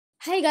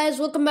Hey guys,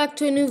 welcome back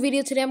to a new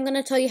video. Today I'm going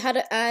to tell you how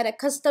to add a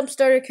custom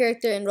starter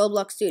character in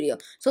Roblox Studio.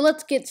 So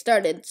let's get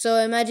started. So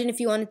imagine if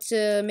you wanted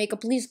to make a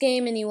police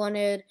game and you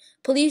wanted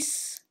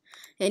police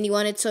and you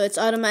wanted so it's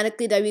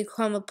automatically that you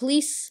become a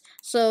police.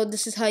 So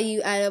this is how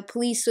you add a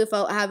police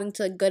without having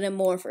to get a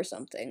morph or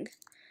something.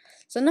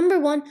 So number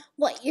one,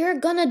 what you're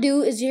going to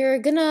do is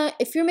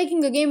if you're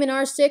making a game in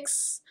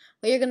R6,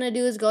 what you're going to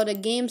do is go to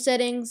game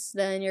settings,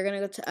 then you're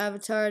going to go to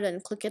avatar, then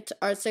click it to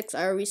R6.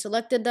 I already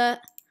selected that.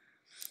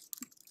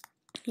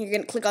 You're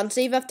going to click on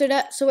save after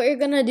that. So what you're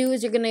going to do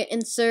is you're going to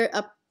insert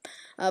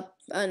an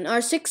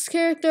R6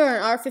 character or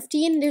an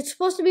R15. There's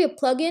supposed to be a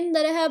plugin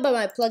that I have, but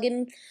my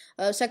plugin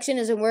section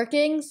isn't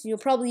working. So you'll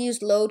probably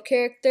use load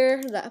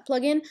character, that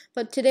plugin.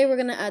 But today we're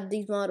going to add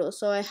these models.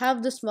 So I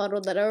have this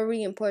model that I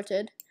already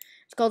imported.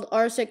 It's called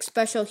R6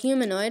 Special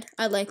Humanoid.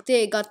 I liked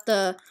it. I got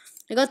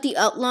the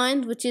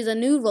outline, which is a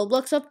new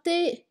Roblox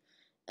update,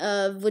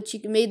 which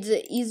made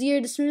it easier.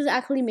 This one was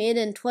actually made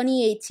in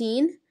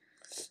 2018.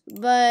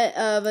 But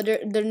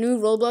the new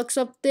Roblox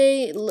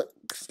update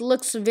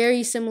looks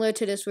very similar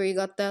to this, where you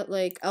got that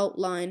like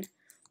outline.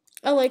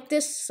 I like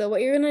this. So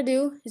what you're gonna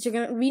do is you're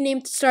gonna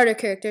rename starter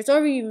character. It's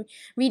already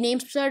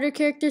renamed starter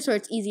character, so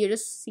it's easier.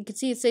 Just you can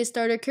see it says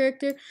starter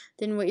character.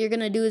 Then what you're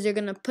gonna do is you're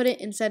gonna put it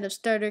inside of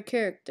starter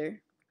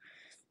character.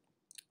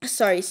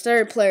 Sorry,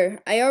 starter player.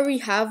 I already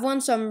have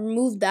one, so I'm gonna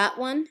remove that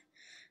one.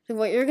 So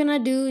what you're gonna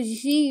do is you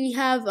see we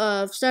have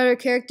starter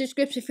character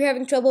scripts. If you're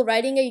having trouble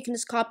writing it, you can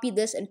just copy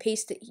this and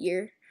paste it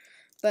here.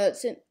 But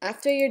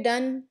after you're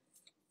done,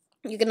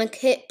 you're gonna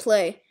hit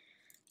play.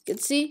 You can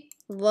see,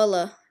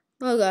 voila.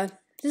 Oh god,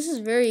 this is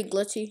very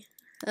glitchy.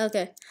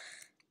 Okay,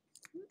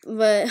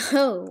 but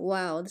oh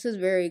wow, this is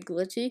very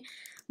glitchy.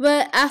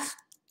 But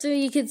after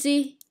you can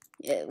see,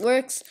 it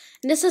works.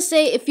 And this will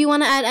say if you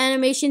want to add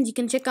animations, you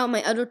can check out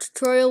my other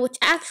tutorial, which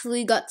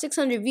actually got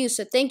 600 views.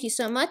 So thank you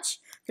so much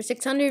for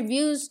 600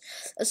 views.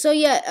 So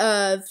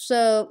yeah,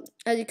 so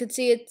as you can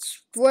see,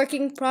 it's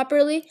working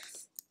properly.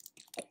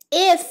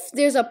 If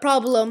there's a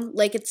problem,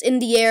 like it's in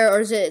the air or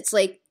it's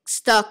like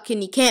stuck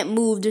and you can't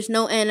move, there's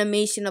no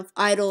animation of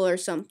idle or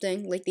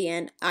something, like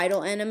the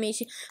idle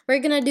animation, what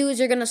you're gonna do is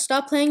you're gonna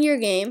stop playing your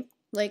game.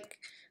 Like,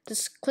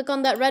 just click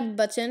on that red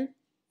button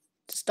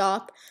to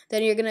stop.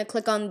 Then you're gonna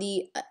click on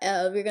the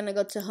you're gonna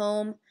go to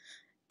home,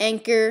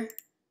 anchor,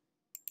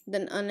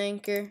 then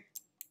unanchor,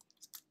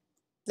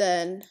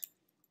 then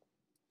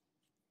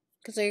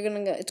because you're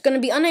gonna go, it's gonna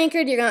be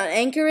unanchored. You're gonna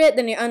anchor it,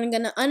 then you're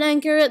gonna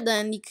unanchor it,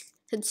 then you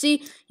can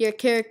see your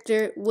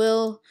character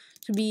will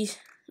be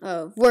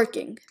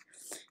working.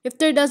 If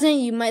there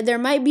doesn't, there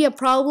might be a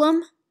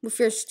problem with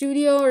your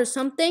studio or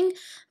something,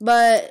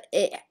 but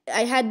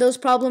I had those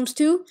problems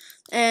too,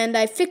 and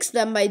I fixed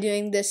them by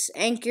doing this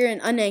anchor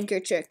and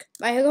unanchor trick.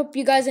 I hope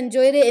you guys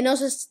enjoyed it, and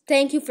also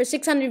thank you for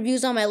 600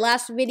 views on my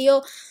last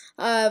video.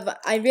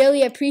 I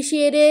really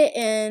appreciate it,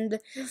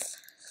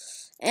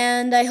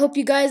 and I hope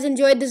you guys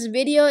enjoyed this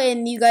video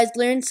and you guys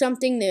learned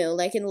something new,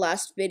 like in the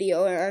last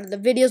video or the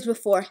videos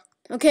before.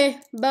 Okay,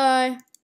 bye.